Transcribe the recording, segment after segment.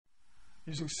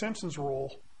using Simpson's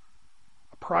rule,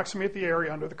 approximate the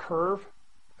area under the curve,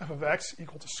 f of x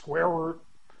equal to square root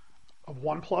of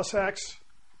 1 plus x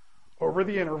over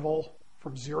the interval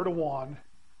from 0 to 1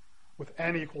 with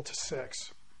n equal to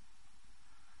 6.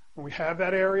 When we have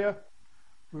that area,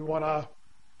 we want to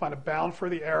find a bound for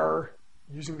the error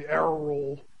using the error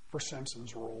rule for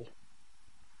Simpson's rule.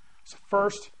 So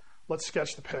first, let's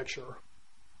sketch the picture.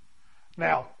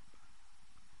 Now,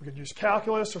 we could use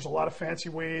calculus. There's a lot of fancy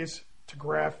ways to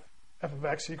graph f of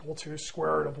x equal to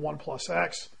square root of 1 plus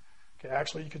x. Okay,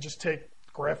 actually, you could just take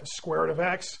the graph of square root of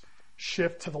x,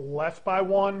 shift to the left by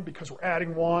 1 because we're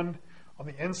adding 1 on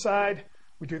the inside.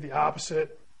 We do the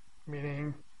opposite,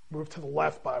 meaning move to the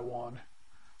left by 1.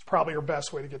 It's probably your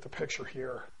best way to get the picture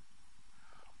here.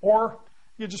 Or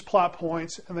you just plot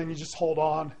points and then you just hold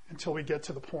on until we get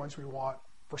to the points we want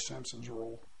for Simpson's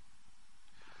rule.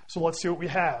 So let's see what we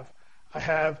have. I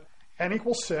have n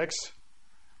equals 6.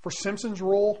 For Simpson's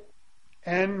rule,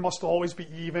 n must always be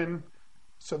even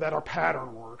so that our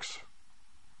pattern works.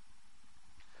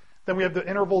 Then we have the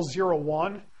interval 0,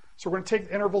 1. So we're going to take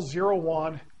the interval 0,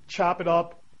 1, chop it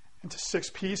up into 6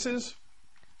 pieces.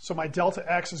 So my delta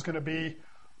x is going to be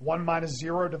 1 minus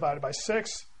 0 divided by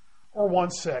 6, or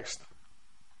 1/6.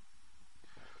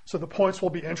 So the points we'll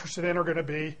be interested in are going to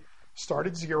be start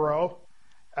at 0,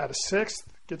 add a 6th,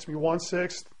 gets me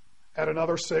 1/6, add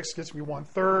another 6, gets me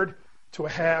 1/3, to a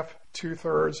half,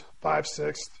 2/3,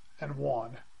 5/6, and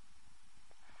 1.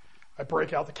 I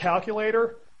break out the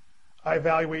calculator. I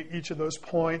evaluate each of those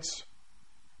points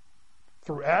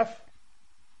through f.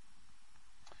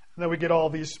 And then we get all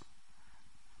these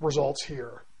results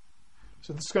here.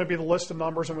 So this is going to be the list of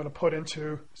numbers I'm going to put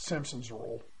into Simpson's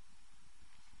rule.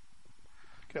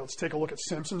 Okay, let's take a look at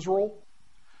Simpson's rule.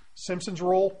 Simpson's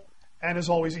rule, n is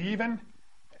always even.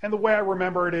 And the way I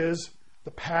remember it is the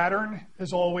pattern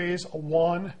is always a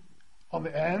 1 on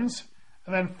the ends,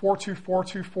 and then 4, 2, 4,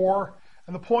 2, 4.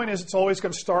 And the point is it's always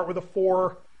going to start with a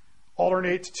 4,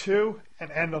 alternate to 2, and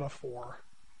end on a 4.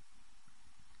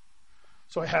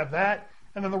 So I have that.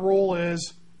 And then the rule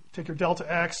is take your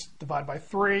delta x, divide by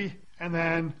 3, and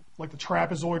then, like the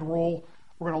trapezoid rule,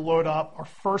 we're going to load up our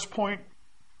first point,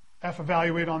 f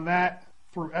evaluate on that,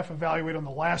 through f evaluate on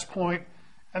the last point,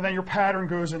 and then your pattern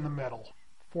goes in the middle.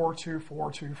 4, 2,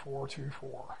 4, 2, 4, 2,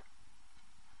 4.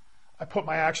 I put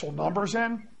my actual numbers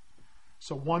in,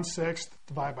 so 1/6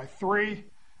 divided by 3,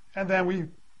 and then we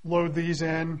load these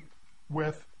in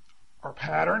with our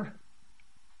pattern.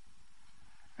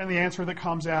 And the answer that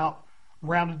comes out,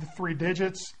 rounded to 3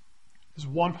 digits, is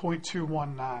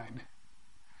 1.219.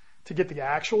 To get the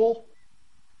actual,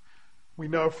 we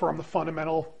know from the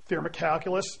fundamental theorem of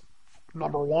calculus,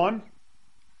 number 1.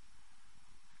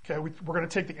 Okay, we're going to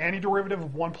take the antiderivative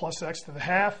of 1 plus x to the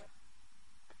half,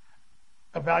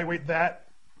 evaluate that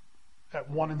at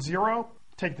 1 and 0,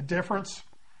 take the difference,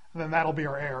 and then that'll be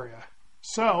our area.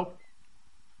 So,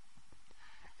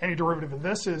 antiderivative of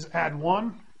this is add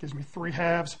 1, gives me 3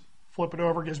 halves, flip it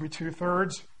over, gives me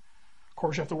 2/3. Of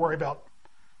course, you have to worry about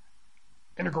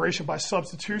integration by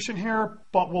substitution here,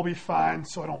 but we'll be fine,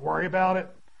 so I don't worry about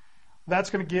it. That's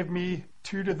going to give me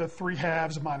 2 to the 3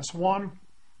 halves minus 1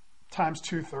 times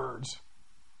 2/3.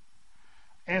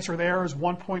 Answer there is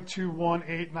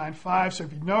 1.21895. So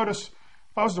if you notice,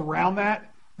 if I was to round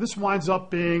that, this winds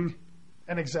up being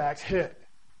an exact hit.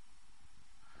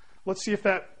 Let's see if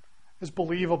that is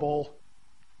believable,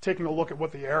 taking a look at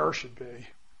what the error should be,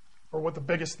 or what the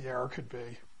biggest the error could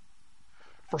be.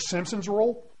 For Simpson's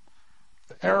rule,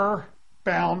 the error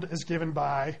bound is given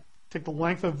by, take the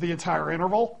length of the entire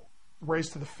interval,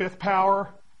 raised to the 5th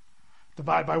power,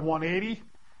 divide by 180,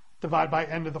 divide by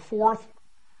n to the 4th,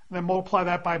 and then multiply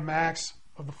that by max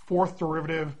of the 4th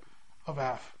derivative of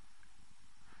f.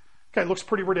 Okay, it looks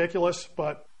pretty ridiculous,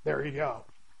 but there you go.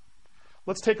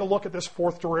 Let's take a look at this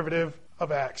 4th derivative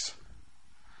of x.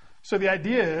 So the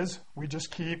idea is we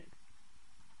just keep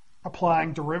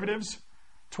applying derivatives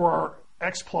to our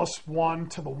x plus 1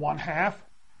 to the 1/2.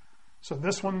 So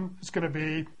this one is going to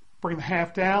be bring the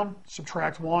half down,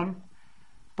 subtract 1.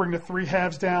 Bring the 3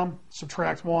 halves down,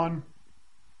 subtract 1.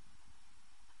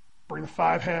 Bring the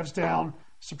 5 halves down,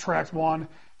 subtract 1,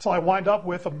 until I wind up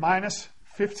with a minus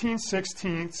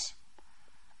 15/16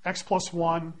 x plus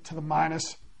 1 to the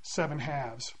minus 7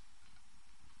 halves.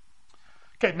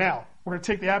 Okay, now we're going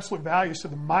to take the absolute value, so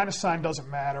the minus sign doesn't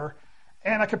matter,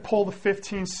 and I could pull the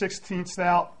 15/16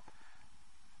 out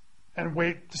and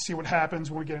wait to see what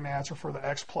happens when we get an answer for the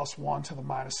x plus 1 to the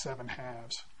minus 7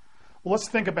 halves. Well, let's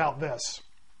think about this.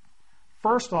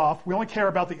 First off, we only care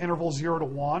about the interval 0 to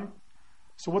 1.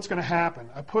 So what's going to happen?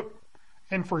 I put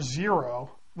in for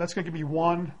 0, That's going to give me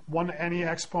 1. 1 to any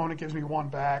exponent gives me 1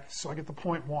 back, so I get the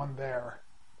 0.1 there.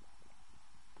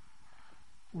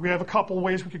 We have a couple of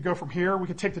ways we could go from here. We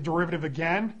could take the derivative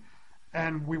again,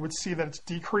 and we would see that it's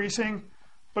decreasing,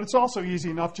 but it's also easy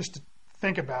enough just to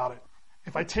think about it.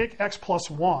 If I take x plus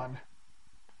 1,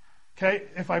 okay,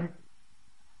 if I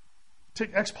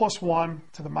take x plus 1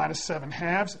 to the minus 7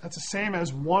 halves, that's the same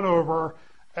as 1 over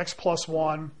x plus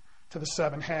 1 to the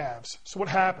 7 halves. So what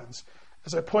happens?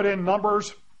 As I put in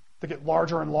numbers that get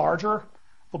larger and larger,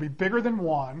 they'll be bigger than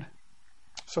 1.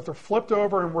 So if they're flipped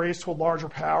over and raised to a larger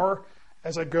power,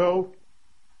 as I go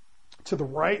to the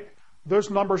right,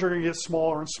 those numbers are going to get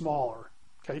smaller and smaller.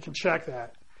 Okay, you can check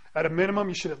that. At a minimum,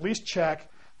 you should at least check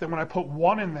that when I put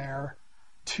 1 in there,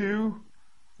 2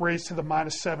 raised to the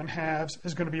minus 7 halves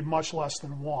is going to be much less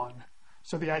than 1.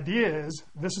 So the idea is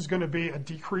this is going to be a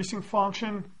decreasing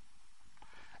function,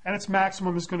 and its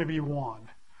maximum is going to be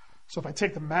 1. So if I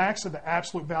take the max of the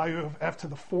absolute value of f to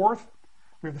the 4th,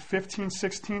 we have the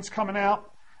 15/16 coming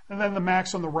out, and then the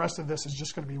max on the rest of this is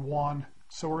just going to be 1.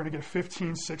 So we're going to get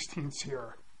 15/16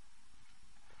 here.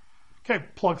 Okay,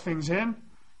 plug things in.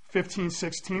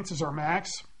 15/16 is our max.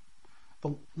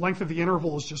 The length of the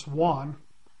interval is just 1.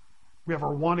 We have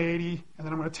our 180, and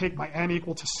then I'm going to take my n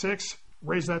equal to 6,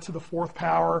 raise that to the 4th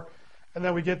power, and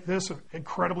then we get this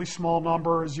incredibly small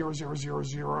number,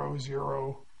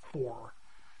 0.00004.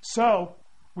 So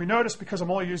we notice, because I'm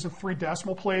only using 3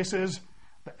 decimal places,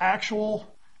 the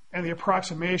actual and the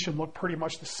approximation look pretty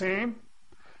much the same,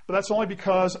 but that's only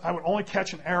because I would only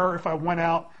catch an error if I went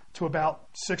out to about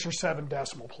 6 or 7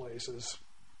 decimal places.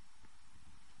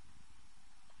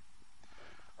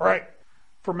 All right,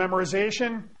 for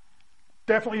memorization,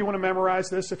 definitely you want to memorize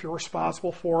this if you're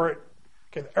responsible for it.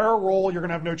 Okay, the error rule, you're going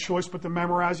to have no choice but to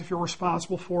memorize if you're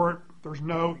responsible for it. There's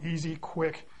no easy,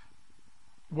 quick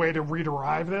way to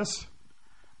rederive this.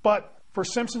 But for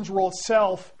Simpson's rule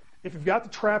itself, if you've got the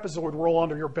trapezoid rule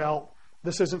under your belt,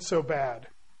 this isn't so bad,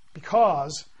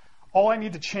 because all I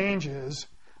need to change is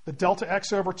the delta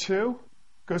x over 2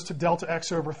 goes to delta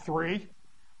x over 3.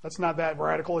 That's not that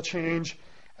radical a change.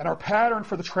 And our pattern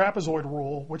for the trapezoid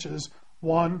rule, which is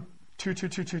 1, 2, 2,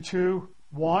 2, 2, 2,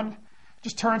 1,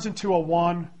 just turns into a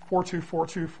 1, 4, 2, 4,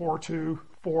 2, 4, 2,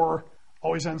 4,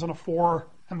 always ends on a 4,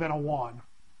 and then a 1.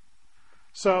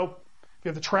 So if you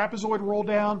have the trapezoid rule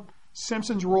down,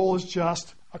 Simpson's rule is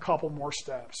just a couple more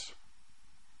steps.